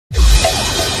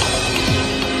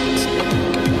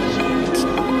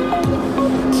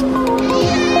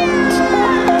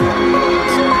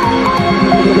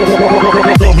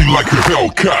like a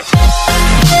Hellcat.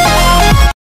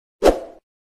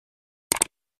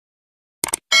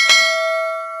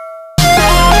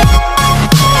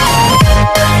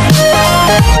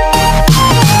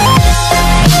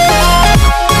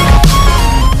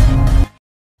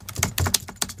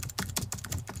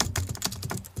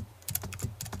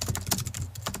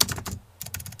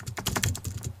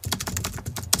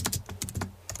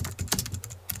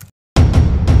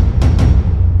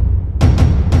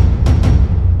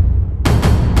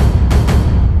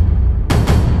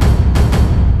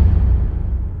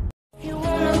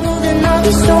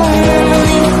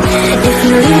 If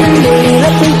you leave me,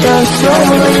 let me down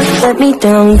slowly, let me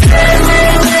down.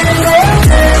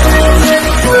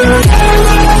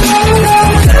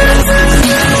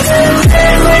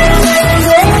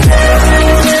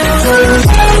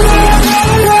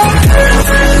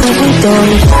 Let me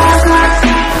down.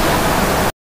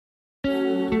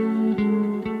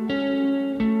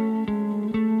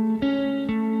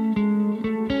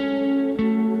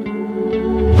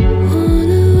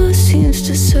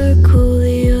 To circle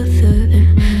the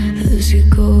other, as you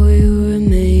go you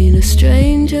remain a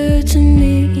stranger to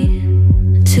me,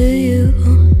 to you.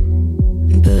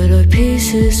 But our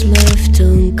pieces left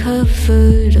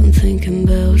uncovered. I'm thinking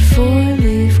about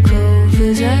four-leaf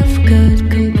clovers. I've got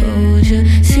composure,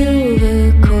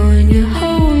 silver coin. You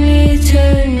hold me,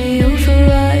 turn me over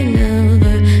right now,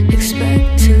 but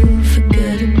expect to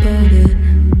forget about it.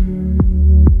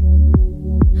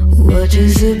 Watch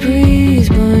as the breeze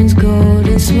burns gold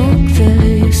and smoke that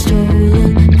you've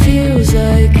stolen. Feels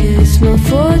like it's my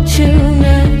fortune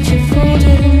that you're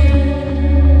folding.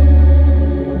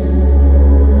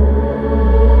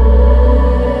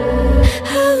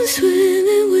 I'm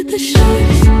swimming with the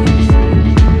sharks.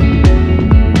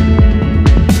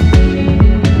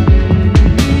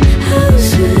 I'm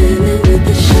swimming with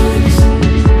the sharks.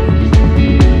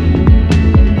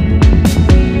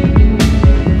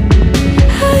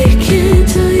 I can't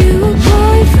tell you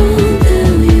apart from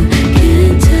them. You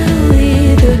can't tell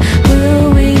either. Will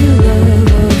we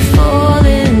love or fall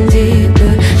in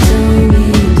deeper? Tell me,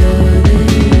 darling,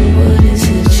 what is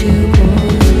it you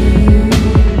want?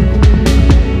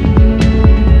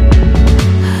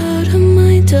 Out of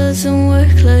mind doesn't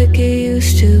work like it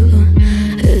used to.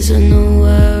 As I know I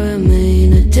remain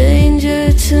a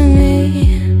danger to me,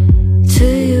 to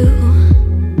you.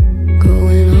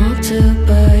 Going altered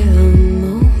by the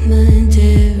moment,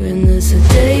 dear, and as the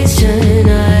days turn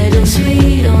idle,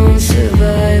 sweet on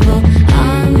survival.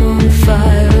 I'm on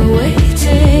fire,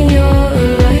 waiting your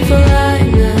arrival. I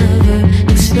never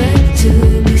expect to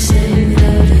be saved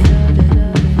without it.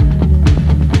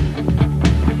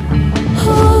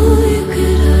 All you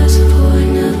could ask for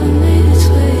never made its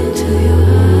way into your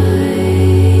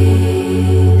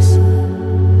eyes.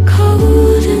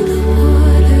 Cold in the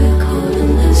water, cold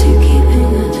unless you're keeping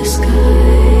a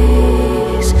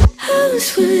disguise. I'm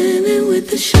swimming with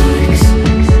the sharks.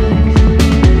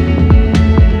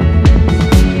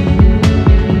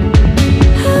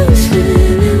 I'm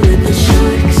swimming with the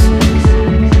sharks.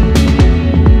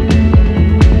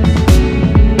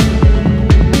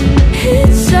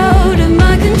 It's out of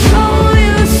my control.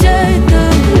 You set the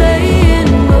play in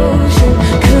motion.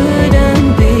 Couldn't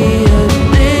be a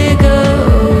bigger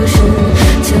ocean.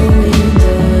 Tell me,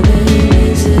 darling,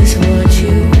 is this what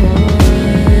you want?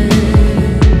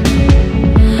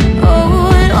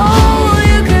 Oh, and all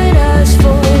you could ask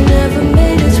for never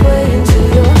made its way into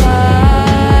your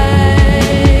eyes.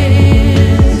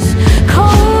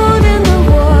 Cold in the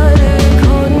water,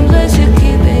 cold unless you're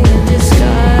keeping a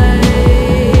disguise.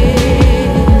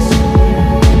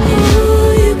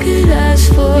 All you could ask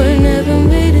for never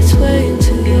made its way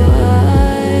into your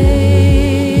eyes.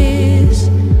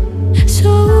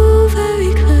 So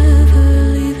very clever,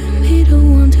 leaving me to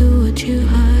wonder what you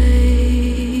hide.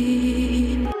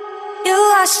 You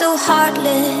are so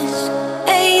heartless,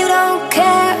 and you don't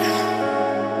care.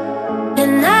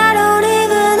 And I don't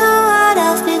even know what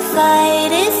I've been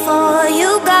fighting for. You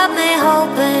got me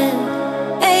hoping,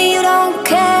 and you don't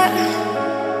care.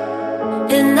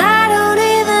 And I don't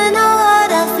even know what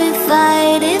I've been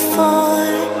fighting for.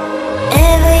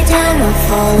 Every time I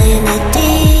fall in the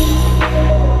deep,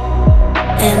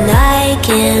 and I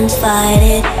can't fight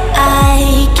it,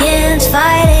 I can't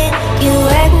fight it. You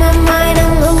wreck my mind,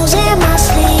 I'm losing my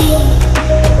sleep.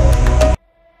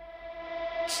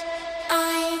 I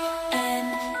am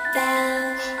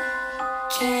bound,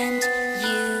 can't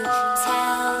you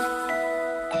tell?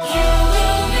 You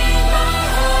will be my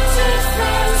haunted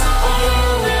friends, or you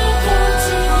will go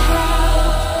to hell.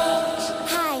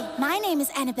 Hi, my name is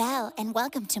Annabelle, and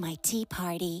welcome to my tea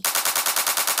party.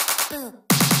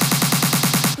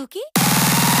 Spooky?